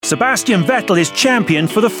Sebastian Vettel is champion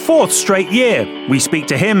for the 4th straight year. We speak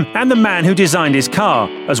to him and the man who designed his car,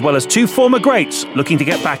 as well as 2 former greats looking to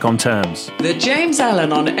get back on terms. The James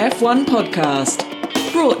Allen on F1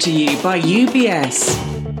 podcast, brought to you by UBS.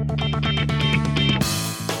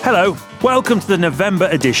 Hello, welcome to the November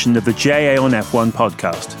edition of the JA on F1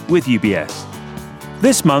 podcast with UBS.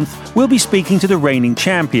 This month, we'll be speaking to the reigning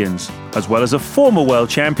champions, as well as a former world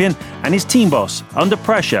champion and his team boss, under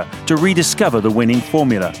pressure to rediscover the winning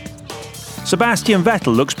formula. Sebastian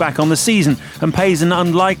Vettel looks back on the season and pays an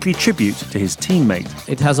unlikely tribute to his teammate.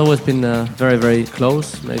 It has always been very, very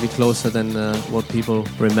close, maybe closer than what people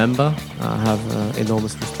remember. I have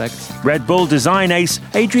enormous respect. Red Bull design ace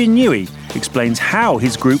Adrian Newey explains how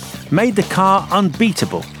his group made the car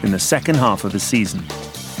unbeatable in the second half of the season.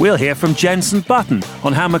 We'll hear from Jenson Button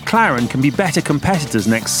on how McLaren can be better competitors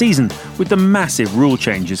next season with the massive rule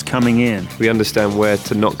changes coming in. We understand where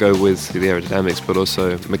to not go with the aerodynamics, but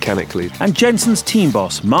also mechanically. And Jenson's team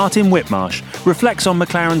boss, Martin Whitmarsh, reflects on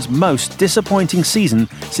McLaren's most disappointing season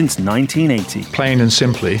since 1980. Plain and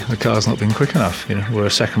simply, the car's not been quick enough. We're a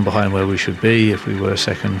second behind where we should be. If we were a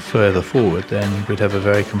second further forward, then we'd have a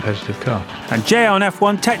very competitive car. And JA on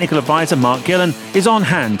F1 technical advisor Mark Gillan is on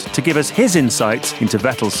hand to give us his insights into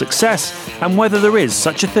Vettel's success and whether there is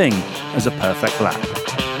such a thing as a perfect lap.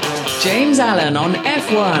 James Allen on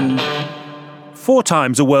F1. 4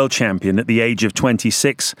 times a world champion at the age of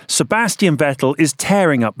 26, Sebastian Vettel is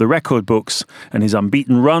tearing up the record books, and his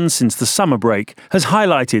unbeaten run since the summer break has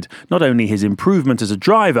highlighted not only his improvement as a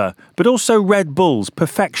driver, but also Red Bull's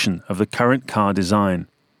perfection of the current car design.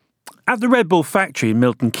 At the Red Bull factory in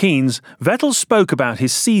Milton Keynes, Vettel spoke about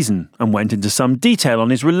his season and went into some detail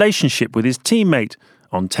on his relationship with his teammate,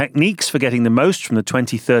 on techniques for getting the most from the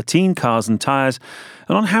 2013 cars and tyres,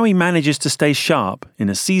 and on how he manages to stay sharp in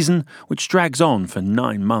a season which drags on for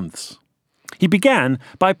 9 months. He began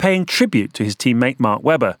by paying tribute to his teammate Mark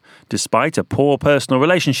Webber. Despite a poor personal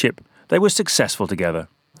relationship, they were successful together.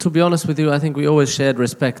 To be honest with you, I think we always shared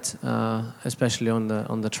respect, especially on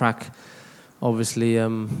the track. Obviously,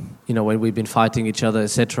 when we've been fighting each other,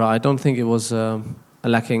 etc., I don't think it was a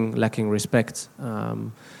lacking respect.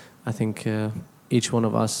 I think each one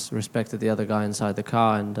of us respected the other guy inside the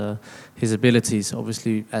car and his abilities.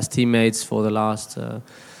 Obviously, as teammates for the last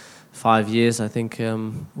 5 years, I think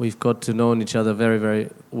we've got to know each other very, very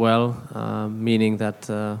well, meaning that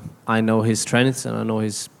I know his strengths and I know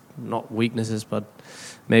his, not weaknesses, but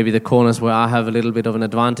maybe the corners where I have a little bit of an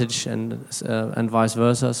advantage and vice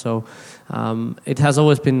versa. So it has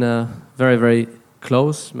always been very, very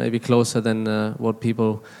close, maybe closer than what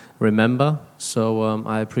people remember. So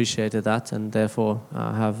I appreciated that and therefore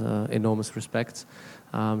have enormous respect.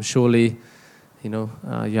 Surely, you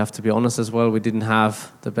have to be honest as well. We didn't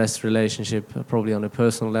have the best relationship, probably on a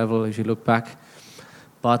personal level, if you look back.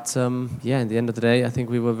 But in the end of the day, I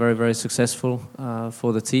think we were very, very successful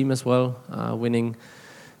for the team as well, winning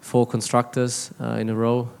 4 constructors in a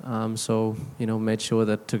row. Made sure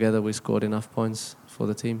that together we scored enough points for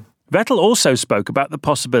the team. Vettel also spoke about the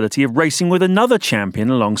possibility of racing with another champion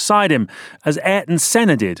alongside him, as Ayrton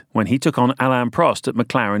Senna did when he took on Alain Prost at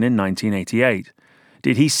McLaren in 1988.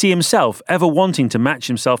 Did he see himself ever wanting to match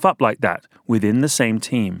himself up like that within the same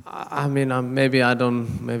team? I mean, maybe I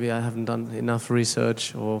haven't done enough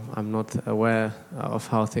research, or I'm not aware of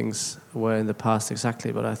how things were in the past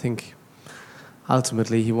exactly. But I think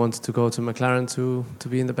ultimately he wanted to go to McLaren to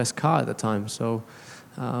be in the best car at the time. So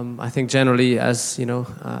I think generally, as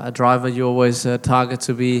a driver, you always target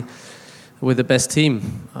to be with the best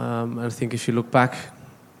team. I think if you look back,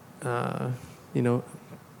 to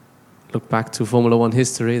Formula One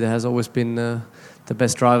history, there has always been the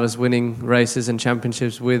best drivers winning races and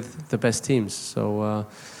championships with the best teams. So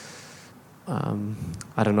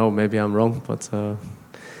I don't know, maybe I'm wrong, but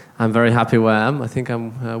I'm very happy where I am. I think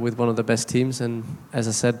I'm with one of the best teams, and as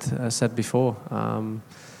I said before,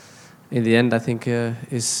 in the end, I think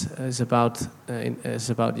is about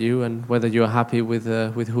you and whether you are happy with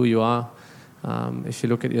who you are. If you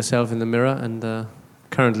look at yourself in the mirror, and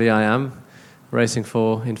currently I am racing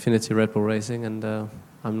for Infinity Red Bull Racing, and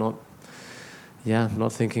I'm not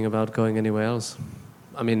thinking about going anywhere else.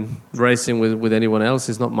 I mean, racing with anyone else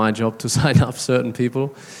is not my job to sign up certain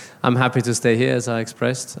people. I'm happy to stay here, as I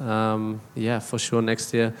expressed. For sure,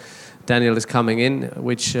 next year Daniel is coming in,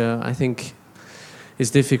 which I think is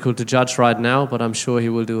difficult to judge right now, but I'm sure he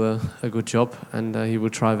will do a good job, and he will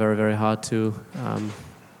try very, very hard to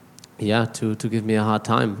give me a hard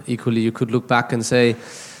time. Equally, you could look back and say,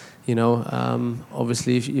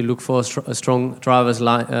 obviously, if you look for a strong drivers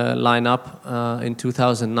lineup in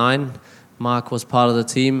 2009, Mark was part of the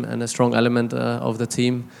team and a strong element of the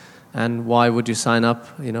team. And why would you sign up?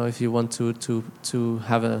 If you want to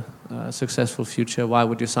have a successful future, why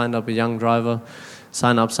would you sign up a young driver,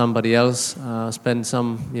 sign up somebody else, spend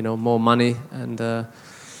some more money, and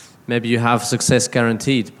maybe you have success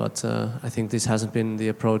guaranteed? But I think this hasn't been the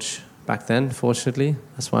approach back then. Fortunately,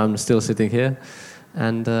 that's why I'm still sitting here.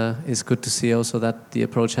 And it's good to see also that the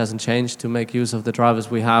approach hasn't changed to make use of the drivers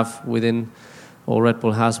we have within, or Red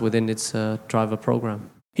Bull has within its driver program.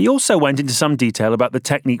 He also went into some detail about the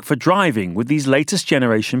technique for driving with these latest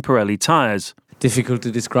generation Pirelli tyres. Difficult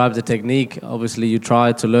to describe the technique. Obviously, you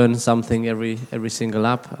try to learn something every single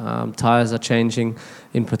lap. Tyres are changing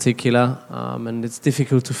in particular, and it's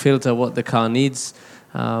difficult to filter what the car needs.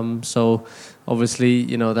 So obviously,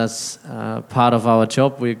 that's part of our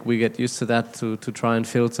job. We get used to that, to try and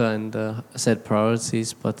filter and set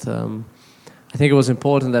priorities. But I think it was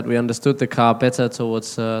important that we understood the car better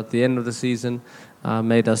towards the end of the season.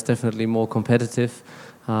 Made us definitely more competitive.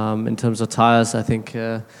 In terms of tyres, I think,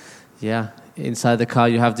 inside the car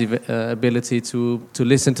you have the ability to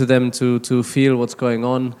listen to them, to feel what's going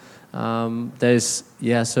on. There's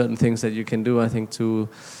certain things that you can do, I think, to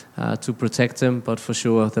protect them, but for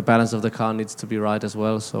sure the balance of the car needs to be right as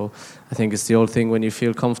well. So I think it's the old thing, when you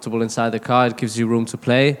feel comfortable inside the car, it gives you room to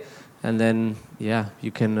play, and then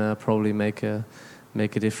you can probably make a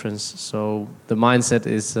difference. So the mindset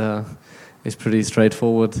is pretty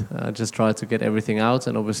straightforward. Just try to get everything out,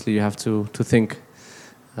 and obviously you have to think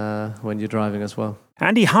when you're driving as well.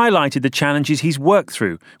 And he highlighted the challenges he's worked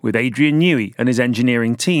through with Adrian Newey and his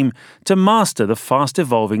engineering team to master the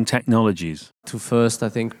fast-evolving technologies. To first, I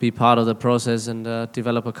think, be part of the process and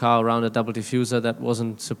develop a car around a double diffuser that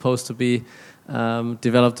wasn't supposed to be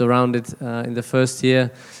developed around it in the first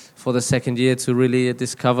year. For the second year, to really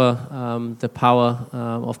discover the power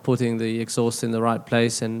of putting the exhaust in the right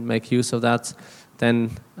place and make use of that.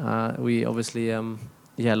 Then we obviously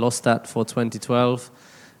lost that for 2012,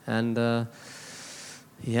 and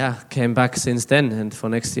came back since then. And for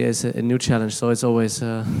next year is a new challenge. So it's always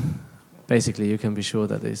basically, you can be sure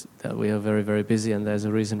that we are very, very busy, and there's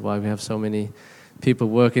a reason why we have so many people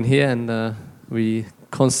working here, and we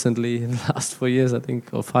constantly, in the last 4 years, I think,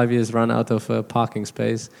 or 5 years, run out of parking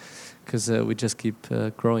space, because we just keep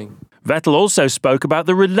growing. Vettel also spoke about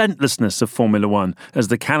the relentlessness of Formula One as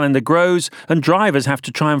the calendar grows and drivers have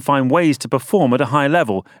to try and find ways to perform at a high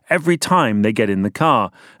level every time they get in the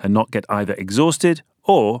car and not get either exhausted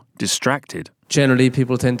or distracted. Generally,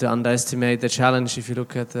 people tend to underestimate the challenge. If you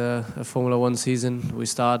look at a Formula One season, we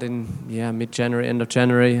start in mid-January, end of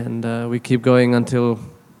January, and we keep going until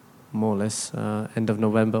more or less end of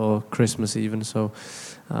November or Christmas even, so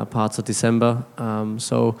parts of December.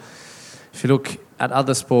 So if you look at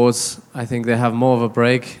other sports, I think they have more of a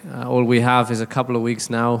break. All we have is a couple of weeks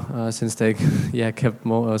now, since they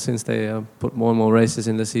put more and more races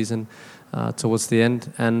in the season towards the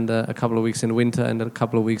end, and a couple of weeks in winter and a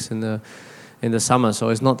couple of weeks in the summer. So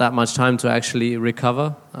it's not that much time to actually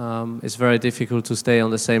recover. It's very difficult to stay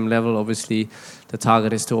on the same level. Obviously, the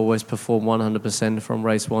target is to always perform 100% from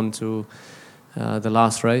race one to the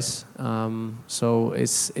last race. So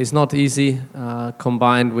it's not easy,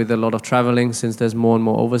 combined with a lot of traveling, since there's more and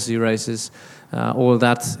more overseas races. All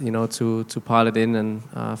that, to pile it in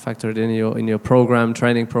and factor it in your program,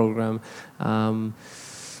 training program.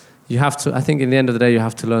 You have to, I think in the end of the day, you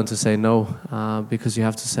have to learn to say no, because you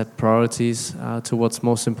have to set priorities to what's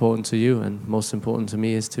most important to you. And most important to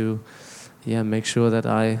me is to make sure that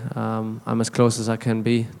I'm as close as I can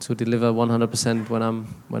be to deliver 100%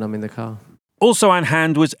 when I'm in the car. Also on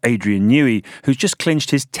hand was Adrian Newey, who's just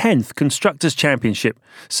clinched his 10th Constructors' Championship,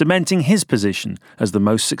 cementing his position as the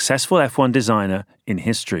most successful F1 designer in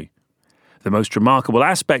history. The most remarkable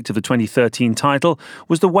aspect of the 2013 title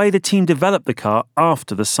was the way the team developed the car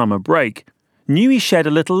after the summer break. Newey shed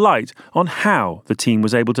a little light on how the team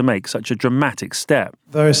was able to make such a dramatic step.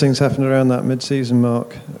 Various things happened around that mid-season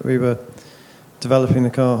mark. We were developing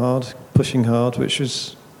the car hard, pushing hard, which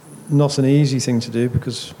was not an easy thing to do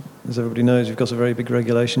because, as everybody knows, we've got a very big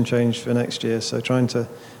regulation change for next year. So trying to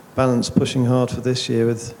balance pushing hard for this year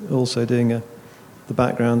with also doing the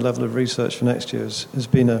background level of research for next year has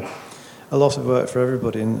been a lot of work for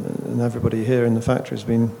everybody, and everybody here in the factory has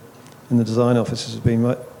been, in the design offices, has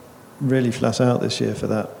been really flat out this year for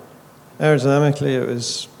that. Aerodynamically,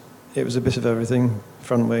 it was a bit of everything: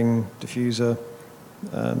 front wing, diffuser,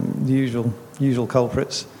 the usual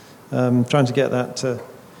culprits. Trying to get that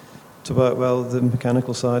to work well, the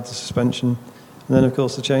mechanical side, the suspension, and then of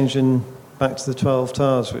course the change back to the 12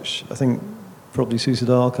 tires, which I think probably suited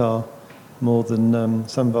our car more than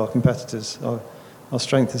some of our competitors. Our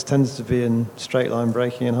strength has tended to be in straight line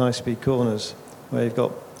braking and high speed corners, where you've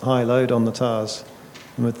got high load on the tyres,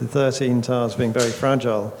 And with the 13 tyres being very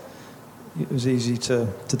fragile, it was easy to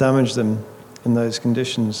damage them in those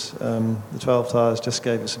conditions. The 12 tyres just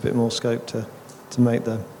gave us a bit more scope to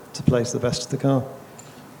place the best of the car.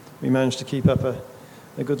 We managed to keep up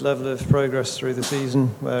a good level of progress through the season,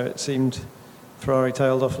 where it seemed Ferrari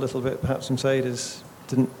tailed off a little bit. Perhaps Mercedes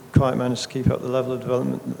didn't quite manage to keep up the level of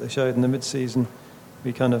development that they showed in the mid-season.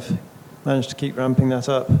 We kind of managed to keep ramping that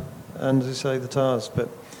up, and as you say, the tyres. But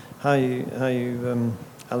how you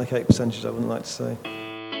allocate percentage, I wouldn't like to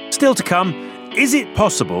say. Still to come, is it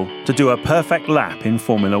possible to do a perfect lap in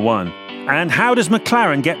Formula One? And how does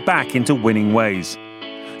McLaren get back into winning ways?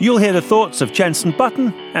 You'll hear the thoughts of Jenson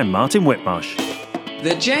Button and Martin Whitmarsh.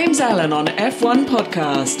 The James Allen on F1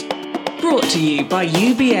 podcast, brought to you by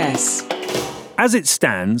UBS. As it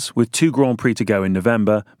stands, with 2 Grand Prix to go in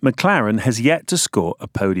November, McLaren has yet to score a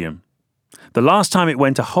podium. The last time it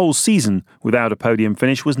went a whole season without a podium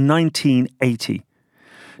finish was 1980.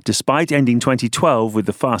 Despite ending 2012 with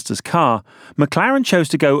the fastest car, McLaren chose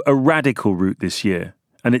to go a radical route this year,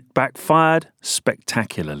 and it backfired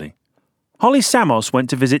spectacularly. Holly Samos went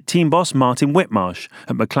to visit team boss Martin Whitmarsh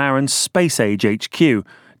at McLaren's Space Age HQ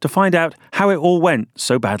to find out how it all went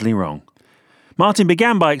so badly wrong. Martin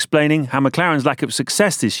began by explaining how McLaren's lack of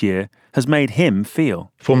success this year has made him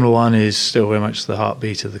feel. Formula One is still very much the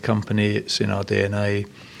heartbeat of the company. It's in our DNA.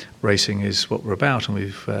 Racing is what we're about, and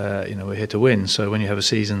we're here to win. So when you have a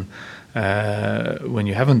season when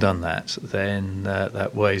you haven't done that, then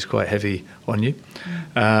that weighs quite heavy on you.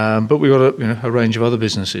 But we've got a range of other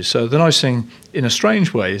businesses. So the nice thing, in a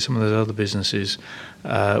strange way, is some of those other businesses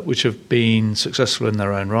which have been successful in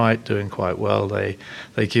their own right, doing quite well, they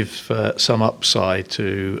give some upside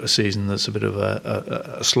to a season that's a bit of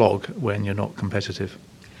a slog when you're not competitive.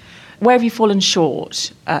 Where have you fallen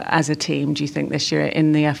short as a team, do you think, this year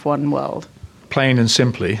in the F1 world? Plain and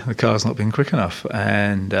simply, the car's not been quick enough.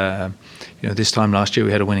 And this time last year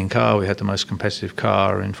we had a winning car. We had the most competitive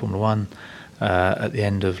car in Formula One at the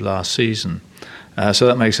end of last season. So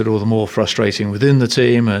that makes it all the more frustrating within the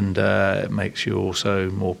team, and it makes you also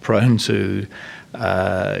more prone to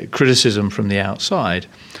criticism from the outside.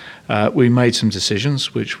 We made some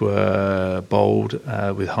decisions which were bold.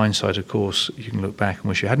 With hindsight, of course, you can look back and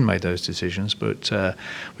wish you hadn't made those decisions, but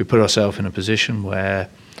we put ourselves in a position where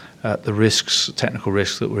the technical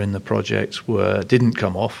risks that were in the project didn't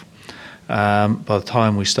come off. By the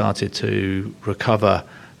time we started to recover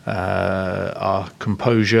our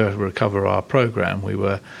composure, recover our program, we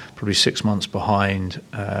were probably 6 months behind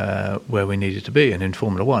where we needed to be. And in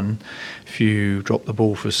Formula One, if you drop the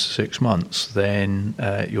ball for 6 months, then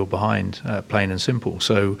you're behind, plain and simple.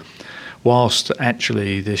 So whilst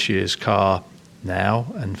actually this year's car now,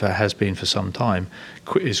 and has been for some time,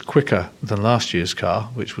 is quicker than last year's car,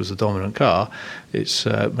 which was the dominant car, it's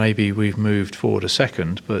maybe we've moved forward a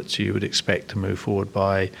second, but you would expect to move forward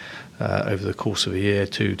by over the course of a year,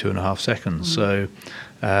 2.5 seconds. So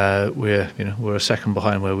we're a second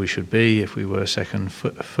behind where we should be. If we were a second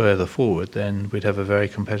further forward, then we'd have a very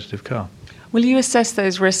competitive car. Will you assess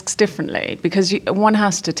those risks differently? Because one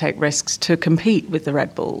has to take risks to compete with the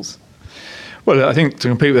Red Bulls. Well, I think to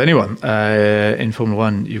compete with anyone in Formula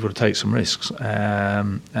One, you've got to take some risks.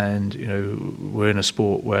 And we're in a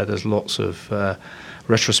sport where there's lots of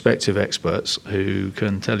retrospective experts who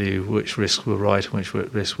can tell you which risks were right and which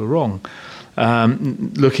risks were wrong.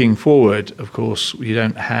 Looking forward, of course, you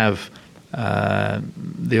don't have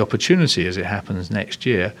the opportunity, as it happens next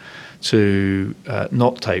year, to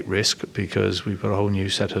not take risk, because we've got a whole new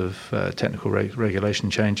set of technical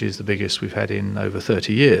regulation changes, the biggest we've had in over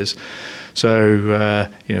 30 years. So,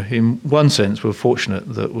 in one sense, we're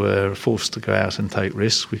fortunate that we're forced to go out and take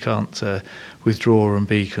risks. We can't withdraw and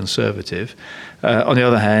be conservative. On the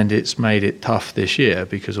other hand, it's made it tough this year,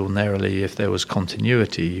 because ordinarily, if there was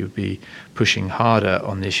continuity, you'd be pushing harder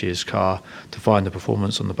on this year's car to find the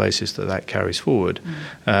performance on the basis that carries forward.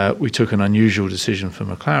 We took an unusual decision for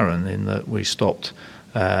McLaren in that we stopped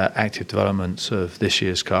active development of this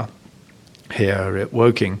year's car here at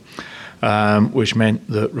Woking, which meant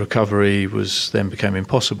that recovery became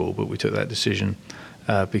impossible. But we took that decision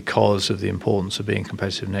because of the importance of being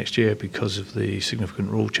competitive next year, because of the significant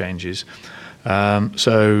rule changes.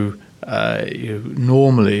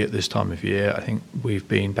 Normally at this time of year, I think we've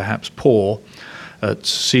been perhaps poor at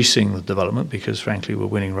ceasing the development, because frankly we're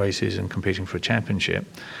winning races and competing for a championship,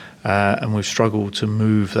 and we've struggled to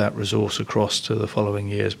move that resource across to the following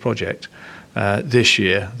year's project. This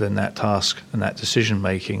year, then that task and that decision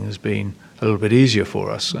making has been a little bit easier for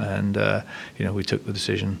us. And we took the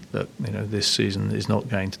decision that this season is not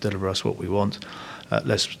going to deliver us what we want.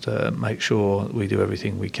 Let's make sure we do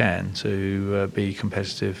everything we can to be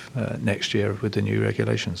competitive next year with the new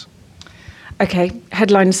regulations. Okay,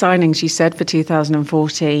 headline signings, you said, for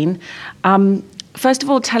 2014. First of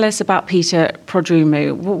all, tell us about Peter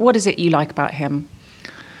Prodromou. What is it you like about him?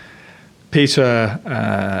 Peter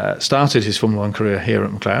started his Formula One career here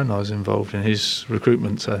at McLaren. I was involved in his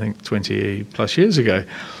recruitment, I think, 20 plus years ago.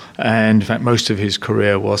 And in fact, most of his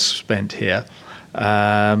career was spent here.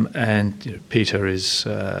 Peter is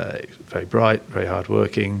very bright, very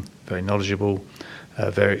hardworking, very knowledgeable,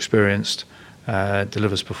 very experienced,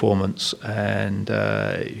 delivers performance, and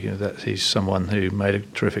that he's someone who made a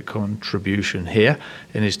terrific contribution here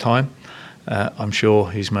in his time. I'm sure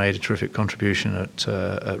he's made a terrific contribution at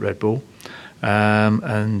Red Bull,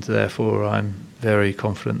 and therefore I'm very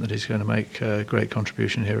confident that he's going to make a great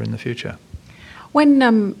contribution here in the future.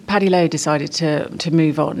 When Paddy Lowe decided to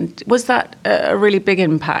move on, was that a really big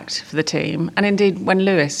impact for the team? And indeed, when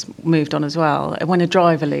Lewis moved on as well, when a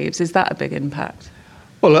driver leaves, is that a big impact?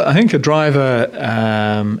 Well, I think a driver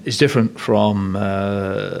is different from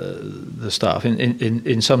the staff.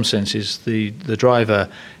 In some senses, the driver,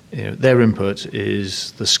 their input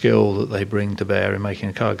is the skill that they bring to bear in making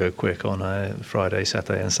a car go quick on a Friday,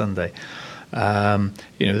 Saturday, and Sunday.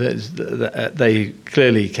 They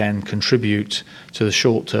clearly can contribute to the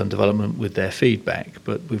short-term development with their feedback,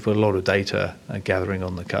 but we've got a lot of data gathering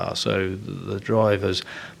on the car. So the driver's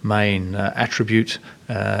main attribute,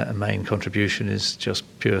 main contribution is just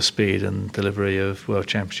pure speed and delivery of World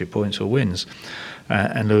Championship points or wins.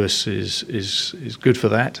 And Lewis is good for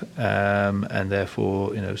that, and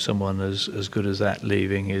therefore someone as good as that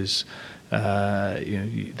leaving is.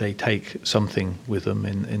 They take something with them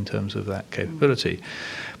in terms of that capability.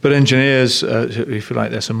 But engineers, we feel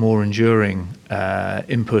like there's a more enduring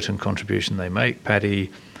input and contribution they make. Paddy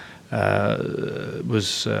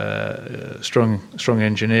was a strong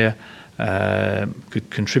engineer, good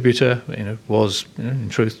contributor. Was in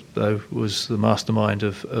truth though was the mastermind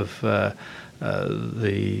of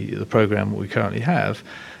the program we currently have.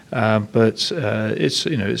 But it's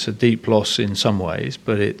a deep loss in some ways,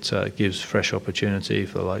 but it gives fresh opportunity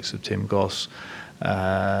for the likes of Tim Goss,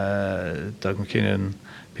 Doug McKinnon,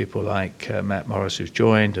 people like Matt Morris who's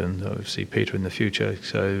joined, and obviously Peter in the future.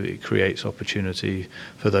 So it creates opportunity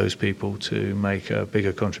for those people to make a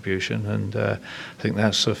bigger contribution, and I think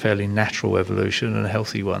that's a fairly natural evolution and a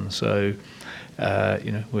healthy one. So I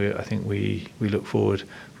think we look forward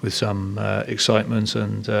with some excitement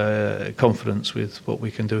and confidence with what we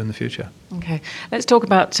can do in the future. Okay, let's talk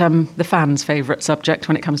about the fans' favourite subject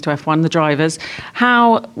when it comes to F1, the drivers.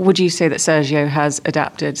 How would you say that Sergio has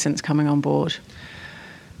adapted since coming on board?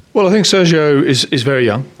 Well, I think Sergio is very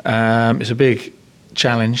young. It's a big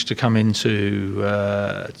challenge to come into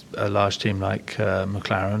a large team like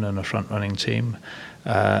McLaren and a front-running team.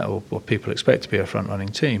 Or what people expect to be a front-running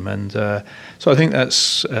team, and so I think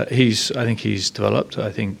that's he's developed.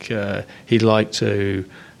 I think he'd like to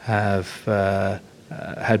have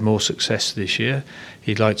had more success this year.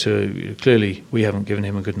 He'd like to. Clearly, we haven't given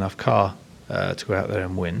him a good enough car to go out there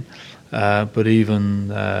and win. But even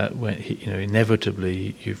when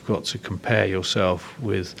inevitably you've got to compare yourself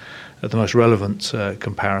with the most relevant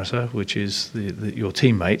comparator, which is your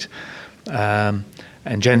teammate.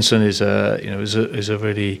 And Jenson is a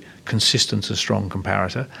really consistent and strong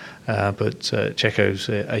comparator, but Checo's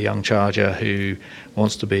a young charger who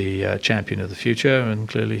wants to be champion of the future, and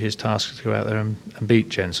clearly his task is to go out there and beat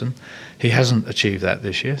Jenson. He hasn't achieved that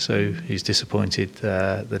this year, so he's disappointed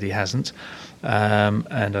that he hasn't,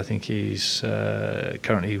 and I think he's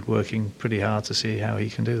currently working pretty hard to see how he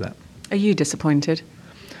can do that. Are you disappointed?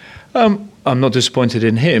 I'm not disappointed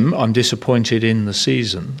in him. I'm disappointed in the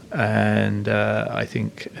season, and I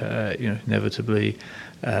think inevitably,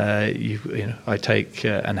 I take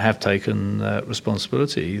and have taken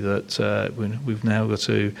responsibility that we've now got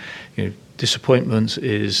to. Disappointment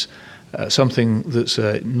is something that's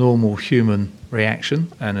a normal human reaction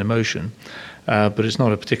and emotion, but it's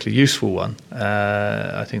not a particularly useful one.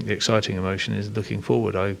 I think the exciting emotion is looking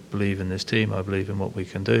forward. I believe in this team. I believe in what we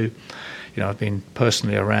can do. I've been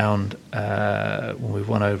personally around when we've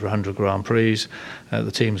won over 100 Grand Prix. The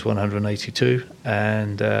team's 182,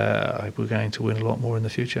 and we're going to win a lot more in the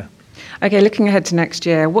future. Okay, looking ahead to next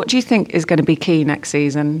year, what do you think is going to be key next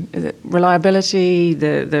season? Is it reliability,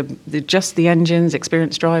 just the engines,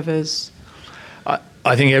 experienced drivers?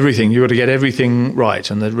 I think everything. You've got to get everything right,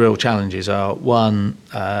 and the real challenges are, one,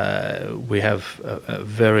 we have a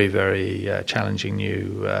very, very challenging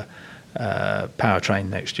new powertrain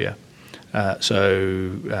next year. So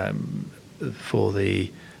for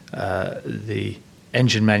the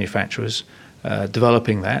engine manufacturers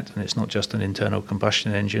developing that, and it's not just an internal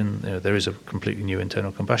combustion engine. There is a completely new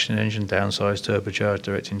internal combustion engine, downsized, turbocharged,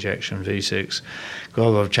 direct injection, V6. Got a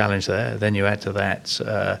lot of challenge there. Then you add to that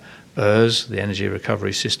ERS, the energy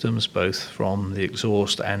recovery systems, both from the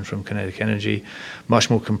exhaust and from kinetic energy, much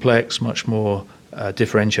more complex, much more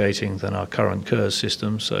differentiating than our current KERS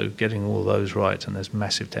system. So getting all those right, and there's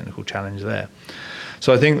massive technical challenge there.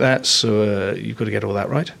 So I think that's you've got to get all that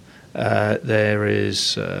right. There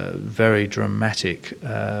is very dramatic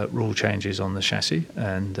rule changes on the chassis,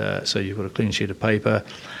 and so you've got a clean sheet of paper.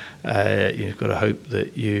 You've got to hope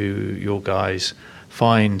that your guys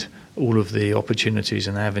find all of the opportunities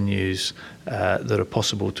and avenues that are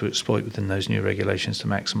possible to exploit within those new regulations to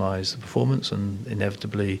maximise the performance, and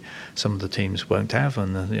inevitably some of the teams won't have,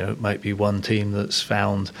 and it might be one team that's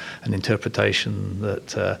found an interpretation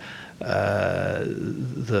that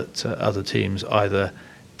other teams either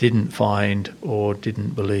didn't find or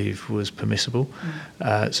didn't believe was permissible.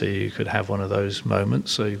 So you could have one of those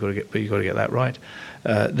moments. So you've got to get that right.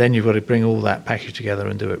 Then you've got to bring all that package together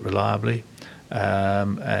and do it reliably.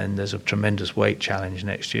 And there's a tremendous weight challenge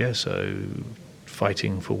next year. So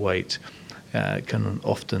fighting for weight can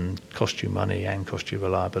often cost you money and cost you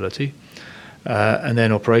reliability. And then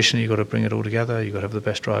operationally, you've got to bring it all together. You've got to have the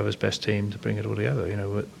best drivers, best team to bring it all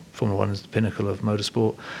together. Formula One is the pinnacle of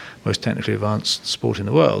motorsport, most technically advanced sport in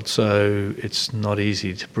the world. So it's not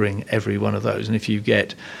easy to bring every one of those. And if you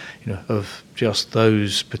get, of just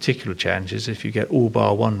those particular challenges, if you get all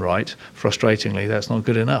bar one right, frustratingly, that's not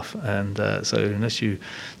good enough. And so unless you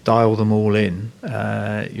dial them all in,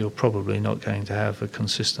 you're probably not going to have a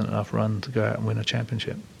consistent enough run to go out and win a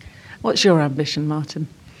championship. What's your ambition, Martin?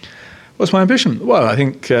 What's my ambition? Well, I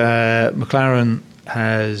think McLaren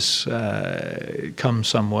has come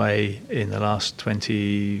some way in the last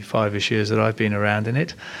 25-ish years that I've been around in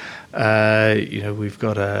it. We've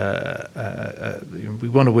got we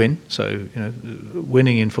want to win. So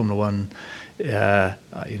winning in Formula One.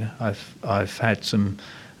 I've had some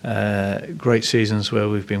great seasons where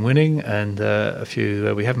we've been winning, and a few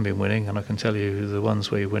where we haven't been winning. And I can tell you the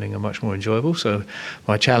ones where you're winning are much more enjoyable. So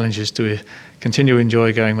my challenge is to continue to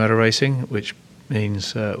enjoy going motor racing, which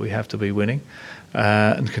means we have to be winning.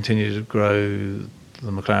 And continue to grow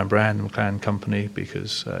the McLaren brand, the McLaren company,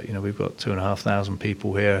 because we've got 2,500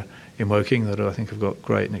 people here in Woking that I think have got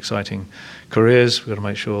great and exciting careers. We've got to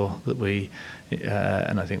make sure that we,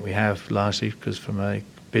 and I think we have largely, because from a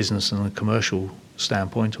business and a commercial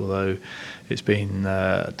standpoint, although it's been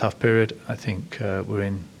a tough period, I think we're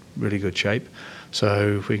in really good shape.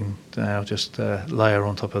 So if we can now just layer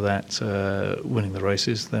on top of that winning the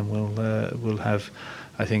races, then we'll have,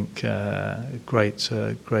 I think, great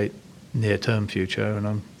near-term future, and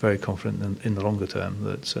I'm very confident in the longer term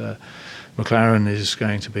that McLaren is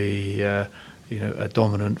going to be a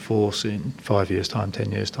dominant force in 5 years' time,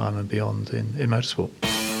 10 years' time, and beyond in motorsport.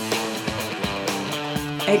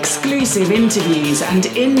 Exclusive interviews and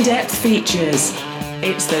in-depth features.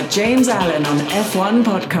 It's the James Allen on F1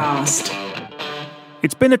 podcast.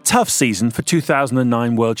 It's been a tough season for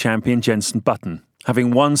 2009 world champion Jenson Button.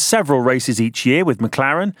 Having won several races each year with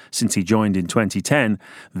McLaren since he joined in 2010,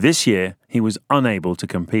 this year he was unable to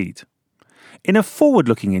compete. In a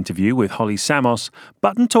forward-looking interview with Holly Samos,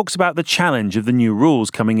 Button talks about the challenge of the new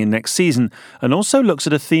rules coming in next season, and also looks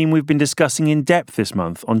at a theme we've been discussing in depth this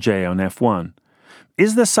month on JA on F1.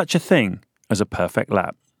 Is there such a thing as a perfect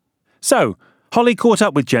lap? So, Holly caught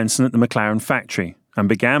up with Jenson at the McLaren factory and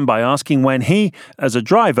began by asking when he, as a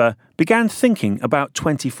driver, began thinking about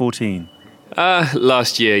 2014.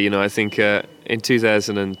 Last year, I think in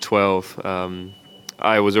 2012,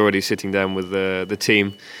 I was already sitting down with the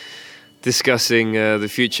team discussing the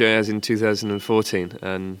future as in 2014.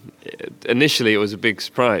 And initially it was a big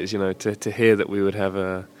surprise, to hear that we would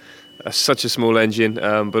have such a small engine,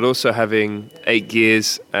 but also having 8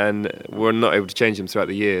 gears, and we're not able to change them throughout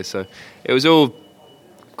the year. So it was all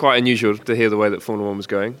quite unusual to hear the way that Formula One was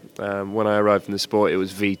going. When I arrived in the sport, it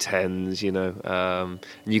was V10s, and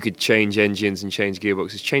you could change engines and change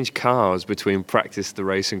gearboxes, change cars between practice, the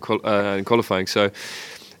race, and qualifying. So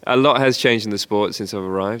a lot has changed in the sport since I've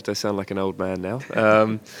arrived. I sound like an old man now.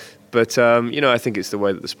 But I think it's the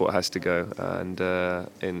way that the sport has to go, and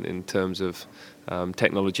in terms of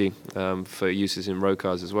technology for uses in road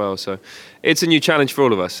cars as well. So it's a new challenge for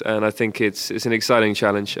all of us, and I think it's an exciting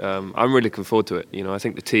challenge. I'm really looking forward to it. I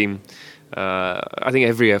think the team I think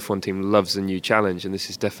every F1 team loves a new challenge, and this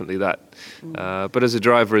is definitely that. But as a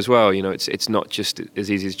driver as well, it's not just as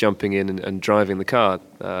easy as jumping in and driving the car.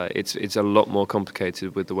 It's a lot more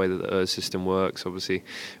complicated with the way that the ERS system works. Obviously,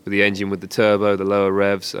 with the engine, with the turbo, the lower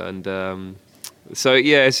revs, and so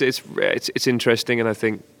yeah, it's interesting, and I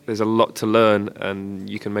think there's a lot to learn, and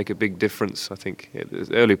you can make a big difference, I think, at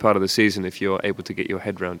the early part of the season if you're able to get your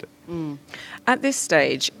head around it. At this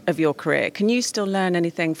stage of your career, can you still learn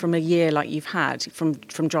anything from a year like you've had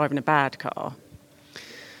from driving a bad car?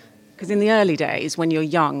 Because in the early days, when you're a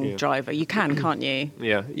young driver, you can't you?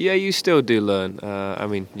 Yeah, you still do learn. I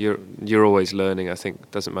mean, you're always learning. I think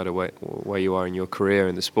it doesn't matter where you are in your career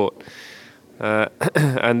in the sport.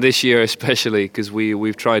 And this year especially, because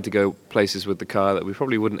we've tried to go places with the car that we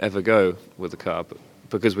probably wouldn't ever go with the car, but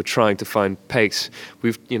because we're trying to find pace,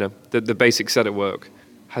 the basic setup work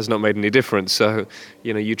has not made any difference. So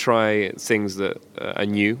you try things that are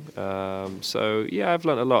new. So yeah, I've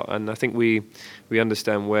learned a lot, and I think we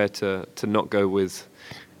understand where to not go with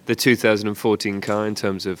the 2014 car in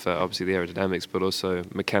terms of obviously the aerodynamics, but also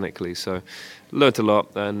mechanically. So learnt a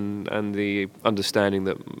lot, and the understanding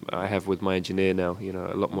that I have with my engineer now,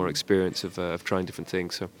 a lot more experience of trying different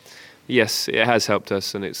things. So yes, it has helped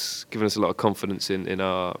us, and it's given us a lot of confidence in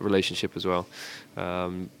our relationship as well.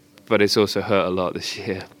 But it's also hurt a lot this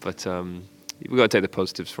year. But we've got to take the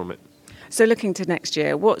positives from it. So looking to next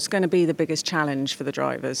year, what's going to be the biggest challenge for the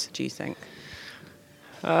drivers, do you think?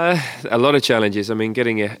 A lot of challenges. I mean,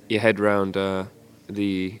 getting your head around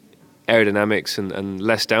the aerodynamics and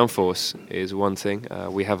less downforce is one thing.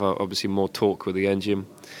 We have obviously more torque with the engine.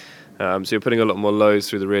 So you're putting a lot more loads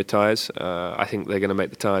through the rear tyres. I think they're going to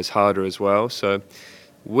make the tyres harder as well. So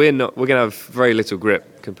we're going to have very little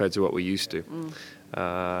grip compared to what we used to.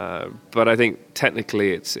 But I think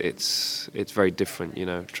technically it's very different.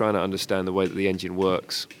 Trying to understand the way that the engine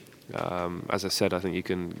works. As I said, I think you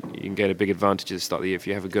can gain a big advantage at the start of the year if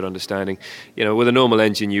you have a good understanding. With a normal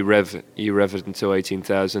engine, you rev it until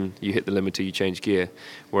 18,000, you hit the limiter, you change gear.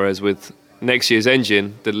 Whereas with next year's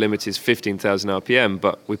engine, the limit is 15,000 RPM,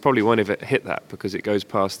 but we probably won't ever hit that because it goes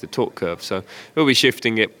past the torque curve. So we'll be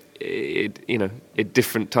shifting it at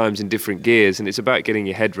different times in different gears, and it's about getting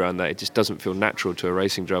your head around that. It just doesn't feel natural to a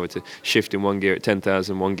racing driver to shift in one gear at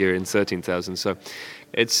 10,000, one gear in 13,000. So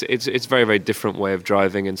it's a very, very different way of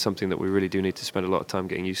driving, and something that we really do need to spend a lot of time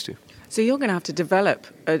getting used to. So you're going to have to develop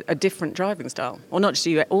a different driving style, or not just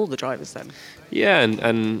you, all the drivers then? Yeah,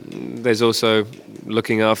 and there's also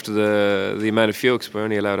looking after the amount of fuel, because we're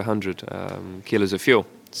only allowed 100 kilos of fuel.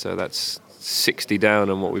 So that's 60 down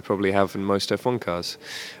on what we probably have in most F1 cars.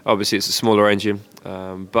 Obviously, it's a smaller engine,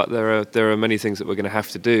 but there are many things that we're going to have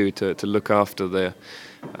to do to look after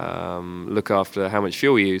how much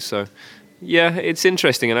fuel we use. So, yeah, it's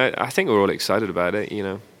interesting, and I think we're all excited about it.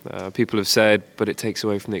 People have said, but it takes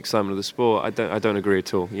away from the excitement of the sport. I don't agree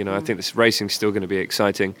at all. I think this racing's still going to be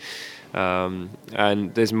exciting,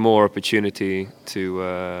 and there's more opportunity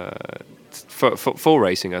for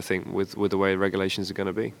racing, I think, with the way regulations are going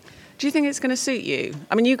to be. Do you think it's going to suit you?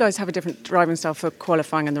 I mean, you guys have a different driving style for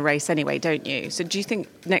qualifying and the race anyway, don't you? So do you think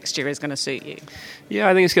next year is going to suit you? Yeah,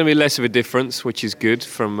 I think it's going to be less of a difference, which is good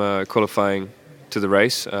from qualifying to the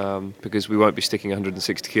race, because we won't be sticking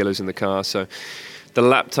 160 kilos in the car. So the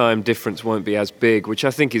lap time difference won't be as big, which I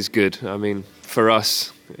think is good. I mean, for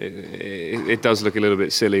us, it does look a little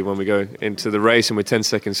bit silly when we go into the race and we're 10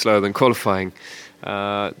 seconds slower than qualifying.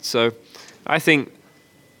 So I think,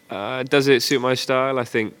 does it suit my style? I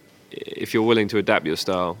think if you're willing to adapt your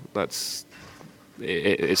style,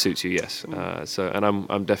 it suits you, yes. And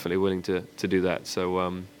I'm definitely willing to do that.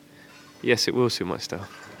 So yes, it will suit my style.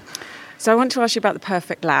 So I want to ask you about the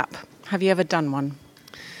perfect lap. Have you ever done one?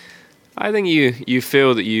 I think you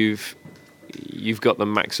feel that you've got the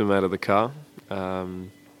maximum out of the car,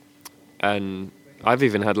 and I've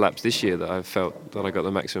even had laps this year that I've felt that I got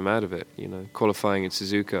the maximum out of it. Qualifying in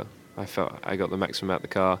Suzuka, I felt I got the maximum out of the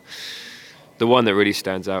car. The one that really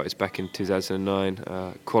stands out is back in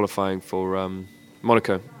 2009, qualifying for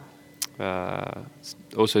Monaco.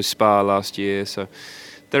 Also Spa last year. So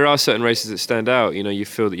there are certain races that stand out. You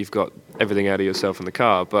feel that you've got everything out of yourself in the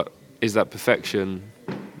car, but is that perfection?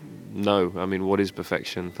 No. I mean, what is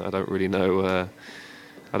perfection? I don't really know.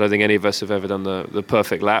 I don't think any of us have ever done the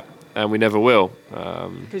perfect lap, and we never will.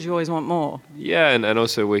 Because you always want more. Yeah, and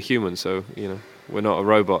also we're human, so we're not a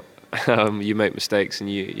robot. You make mistakes, and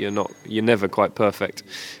you're never quite perfect.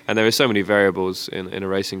 And there are so many variables in a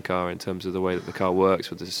racing car in terms of the way that the car works,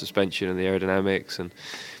 with the suspension and the aerodynamics, and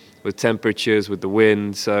with temperatures, with the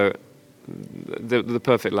wind. So the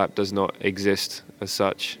perfect lap does not exist as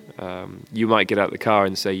such. You might get out of the car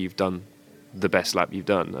and say you've done the best lap you've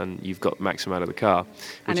done, and you've got maximum out of the car.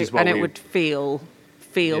 And it would feel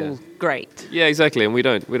great. Yeah, exactly. And we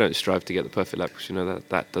don't strive to get the perfect lap, because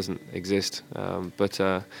that doesn't exist.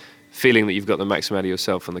 But feeling that you've got the maximum out of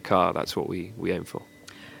yourself and the car, that's what we aim for.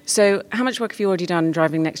 So how much work have you already done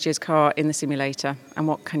driving next year's car in the simulator, and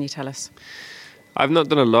what can you tell us? I've not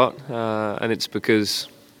done a lot, and it's because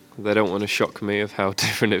they don't want to shock me of how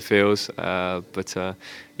different it feels. But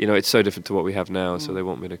it's so different to what we have now, so they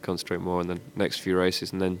want me to concentrate more on the next few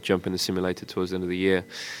races and then jump in the simulator towards the end of the year.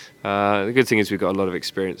 The good thing is we've got a lot of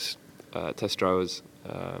experienced test drivers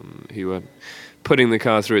who are putting the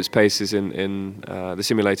car through its paces in the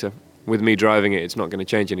simulator. With me driving it, it's not going to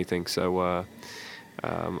change anything. So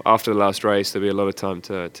after the last race, there'll be a lot of time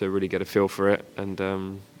to really get a feel for it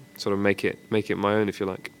and sort of make it my own, if you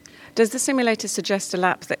like. Does the simulator suggest a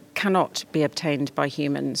lap that cannot be obtained by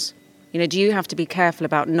humans? Do you have to be careful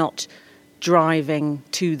about not driving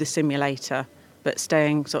to the simulator, but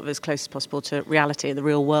staying sort of as close as possible to reality, the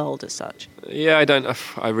real world as such? Yeah,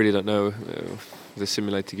 I really don't know if the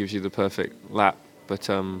simulator gives you the perfect lap, but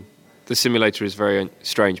the simulator is very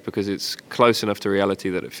strange because it's close enough to reality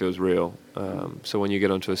that it feels real. So when you get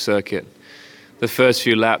onto a circuit, the first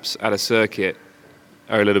few laps at a circuit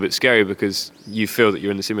are a little bit scary because you feel that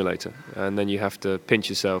you're in the simulator, and then you have to pinch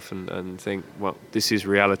yourself and think, well, this is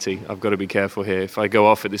reality. I've got to be careful here. If I go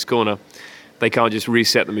off at this corner, they can't just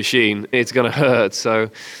reset the machine. It's going to hurt.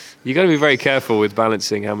 So you've got to be very careful with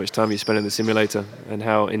balancing how much time you spend in the simulator and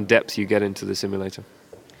how in-depth you get into the simulator.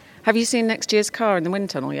 Have you seen next year's car in the wind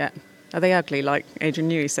tunnel yet? Are they ugly, like Adrian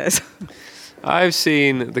Newey says? I've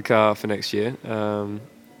seen the car for next year. I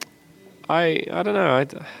don't know.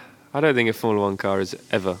 I don't think a Formula 1 car is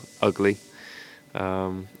ever ugly.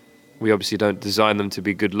 We obviously don't design them to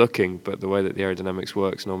be good looking, but the way that the aerodynamics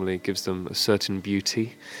works normally gives them a certain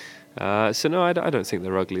beauty. So no, I don't think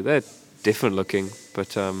they're ugly. They're different looking,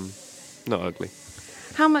 but not ugly.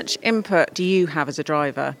 How much input do you have as a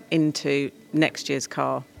driver into next year's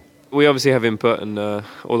car? We obviously have input, and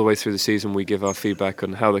all the way through the season we give our feedback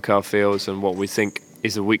on how the car feels and what we think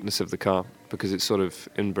is a weakness of the car, because it's sort of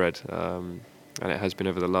inbred. And it has been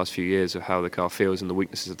over the last few years of how the car feels and the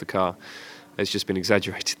weaknesses of the car. It's just been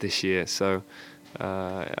exaggerated this year. So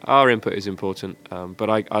our input is important, but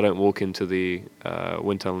I don't walk into the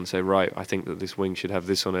wind tunnel and say, right, I think that this wing should have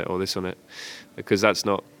this on it or this on it, because that's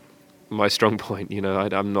not my strong point.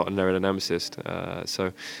 I'm not an aerodynamicist.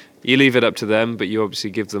 So you leave it up to them, but you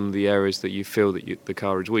obviously give them the areas that you feel that the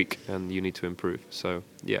car is weak and you need to improve. So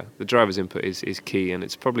yeah, the driver's input is key, and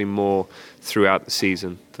it's probably more throughout the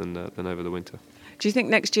season than over the winter. Do you think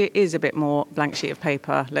next year is a bit more blank sheet of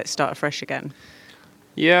paper, let's start afresh again?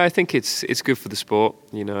 Yeah, I think it's good for the sport.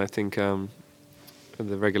 I think the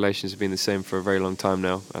regulations have been the same for a very long time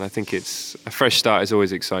now, and I think it's a fresh start is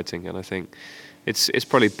always exciting, and I think it's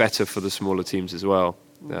probably better for the smaller teams as well,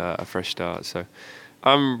 a fresh start. So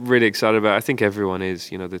I'm really excited about it. I think everyone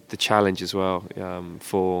is, the challenge as well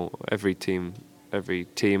for every team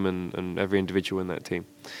and every individual in that team,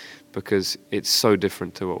 because it's so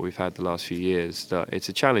different to what we've had the last few years that it's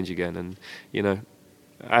a challenge again. And,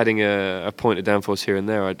 adding a point of downforce here and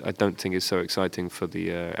there, I don't think is so exciting for the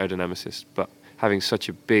aerodynamicist. But having such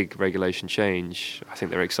a big regulation change, I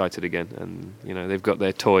think they're excited again. And, they've got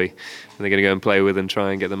their toy and they're going to go and play with and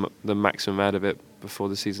try and get the maximum out of it before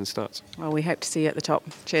the season starts. Well, we hope to see you at the top.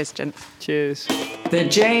 Cheers, gent. Cheers. The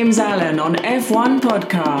James Allen on F1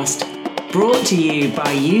 podcast, brought to you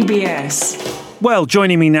by UBS. Well,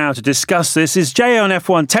 joining me now to discuss this is JO on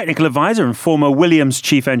F1 technical advisor and former Williams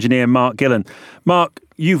chief engineer Mark Gillan. Mark,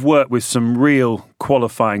 you've worked with some real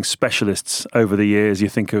qualifying specialists over the years. You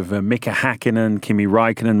think of Mika Häkkinen, Kimi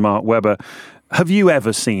Räikkönen, Mark Webber. Have you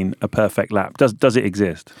ever seen a perfect lap? Does it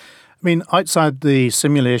exist? I mean, outside the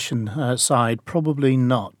simulation side, probably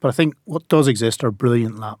not. But I think what does exist are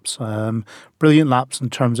brilliant laps. Brilliant laps in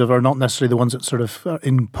terms of are not necessarily the ones that sort of are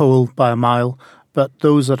in pole by a mile, but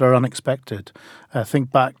those that are unexpected.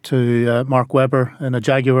 Think back to Mark Webber in a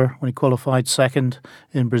Jaguar when he qualified second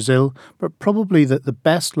in Brazil. But probably the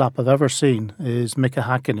best lap I've ever seen is Mika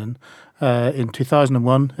Häkkinen in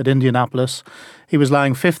 2001 at Indianapolis. He was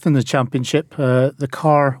lying fifth in the championship. The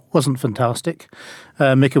car wasn't fantastic.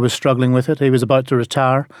 Mika was struggling with it. He was about to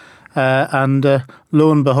retire. And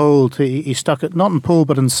lo and behold, he stuck it not in pole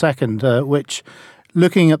but in second, which,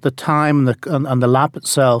 looking at the time and the lap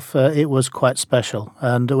itself, it was quite special.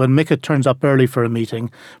 And when Mika turns up early for a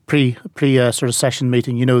meeting, pre sort of session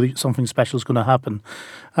meeting, that something special is going to happen.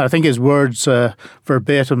 I think his words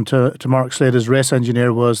verbatim to Mark Slater's race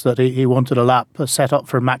engineer was that he wanted a lap set up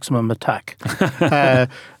for maximum attack,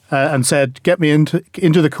 and said, "Get me into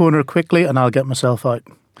the corner quickly, and I'll get myself out."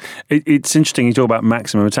 It's interesting you talk about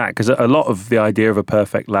maximum attack, because a lot of the idea of a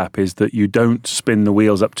perfect lap is that you don't spin the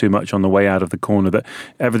wheels up too much on the way out of the corner, that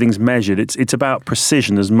everything's measured. It's about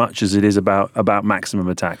precision as much as it is about maximum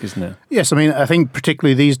attack, isn't it? Yes, I mean, I think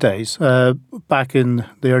particularly these days, back in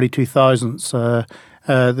the early 2000s,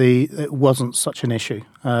 it wasn't such an issue.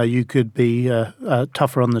 You could be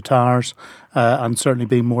tougher on the tyres and certainly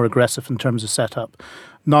be more aggressive in terms of setup.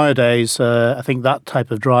 Nowadays, I think that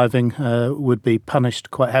type of driving would be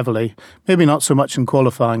punished quite heavily. Maybe not so much in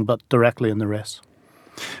qualifying, but directly in the race.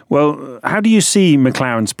 Well, how do you see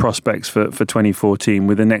McLaren's prospects for 2014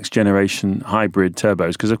 with the next generation hybrid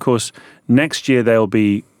turbos? Because, of course, next year they'll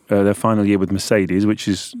be their final year with Mercedes, which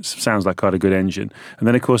sounds like quite a good engine. And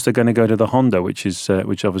then, of course, they're going to go to the Honda, which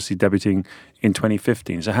obviously debuting in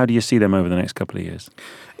 2015. So how do you see them over the next couple of years?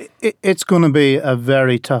 It's going to be a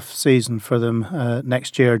very tough season for them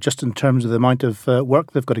next year, just in terms of the amount of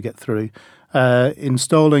work they've got to get through.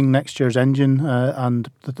 Installing next year's engine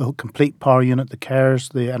and the complete power unit, the KERS,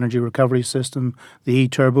 the energy recovery system, the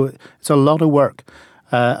e-turbo, it's a lot of work.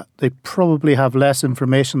 They probably have less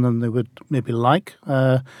information than they would maybe like,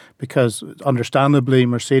 because understandably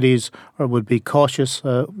Mercedes would be cautious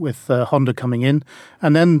with Honda coming in.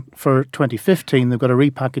 And then for 2015, they've got to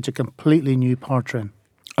repackage a completely new powertrain.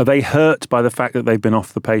 Are they hurt by the fact that they've been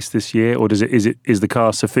off the pace this year, or is the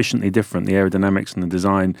car sufficiently different, the aerodynamics and the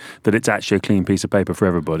design, that it's actually a clean piece of paper for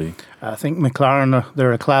everybody? I think McLaren,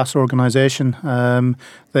 they're a class organisation.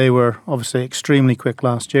 They were obviously extremely quick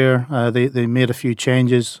last year. They made a few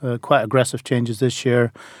changes, quite aggressive changes this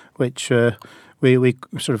year, which we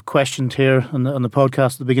sort of questioned here on the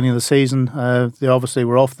podcast at the beginning of the season. They obviously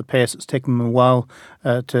were off the pace. It's taken them a while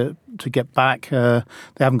to get back. They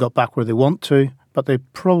haven't got back where they want to, but they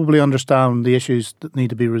probably understand the issues that need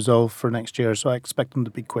to be resolved for next year, so I expect them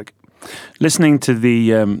to be quick. Listening to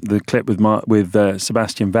the clip with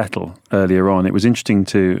Sebastian Vettel earlier on, it was interesting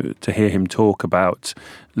to hear him talk about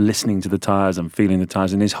listening to the tyres and feeling the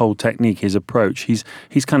tyres and his whole technique, his approach. He's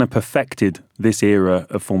kind of perfected this era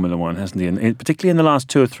of Formula One, hasn't he? And particularly in the last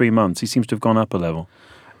 2 or 3 months, he seems to have gone up a level.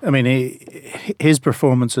 I mean, his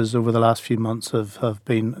performances over the last few months have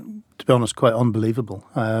been, to be honest, quite unbelievable.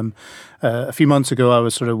 A few months ago, I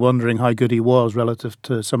was sort of wondering how good he was relative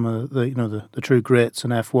to some of the true greats in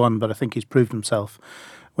F1, but I think he's proved himself.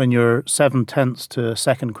 When you're 7/10 to a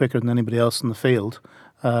second quicker than anybody else in the field,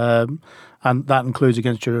 and that includes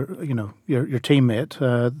against your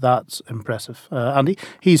teammate, that's impressive. And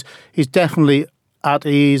he's definitely at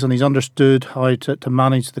ease, and he's understood how to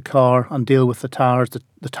manage the car and deal with the tyres.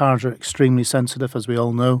 The tyres are extremely sensitive, as we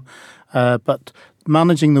all know, but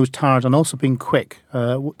managing those tyres and also being quick.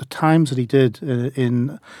 The times that he did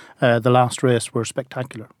in the last race were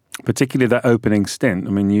spectacular. Particularly that opening stint.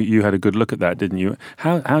 I mean, you had a good look at that, didn't you?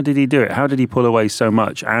 How did he do it? How did he pull away so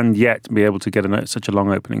much and yet be able to get such a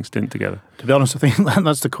long opening stint together? To be honest, I think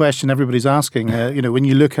that's the question everybody's asking. When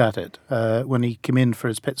you look at it, when he came in for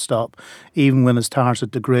his pit stop, even when his tyres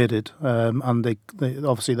had degraded, and they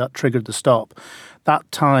obviously that triggered the stop,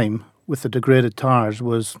 that time with the degraded tyres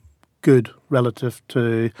was good relative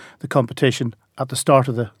to the competition at the start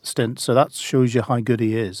of the stint. So that shows you how good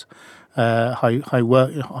he is. How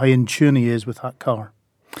in tune he is with that car.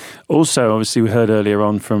 Also, obviously, we heard earlier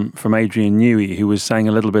on from Adrian Newey, who was saying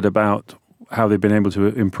a little bit about how they've been able to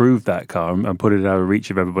improve that car and put it out of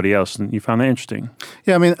reach of everybody else. And you found that interesting?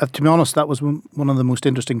 Yeah, I mean, to be honest, that was one of the most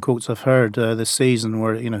interesting quotes I've heard this season,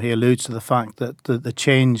 where he alludes to the fact that the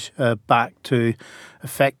change back to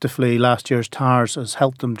effectively last year's tyres has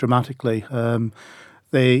helped them dramatically.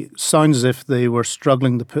 They sound as if they were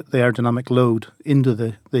struggling to put the aerodynamic load into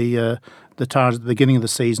the tyres at the beginning of the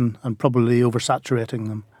season and probably oversaturating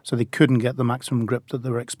them, so they couldn't get the maximum grip that they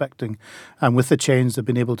were expecting. And with the change, they've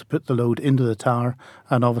been able to put the load into the tyre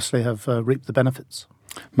and obviously have reaped the benefits.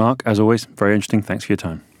 Mark, as always, very interesting. Thanks for your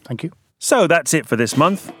time. Thank you. So that's it for this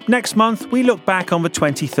month. Next month, we look back on the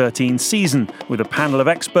 2013 season with a panel of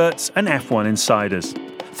experts and F1 insiders.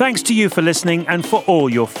 Thanks to you for listening and for all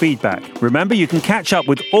your feedback. Remember, you can catch up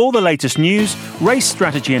with all the latest news, race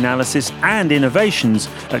strategy analysis and innovations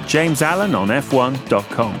at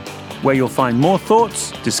jamesallenonf1.com, where you'll find more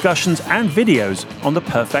thoughts, discussions and videos on the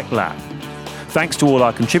perfect lap. Thanks to all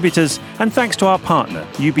our contributors and thanks to our partner,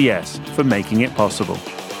 UBS, for making it possible.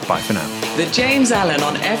 Bye for now. The James Allen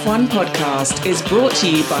on F1 podcast is brought to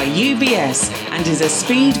you by UBS and is a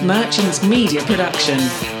Speed Merchants Media production.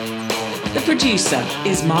 The producer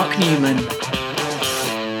is Mark Newman.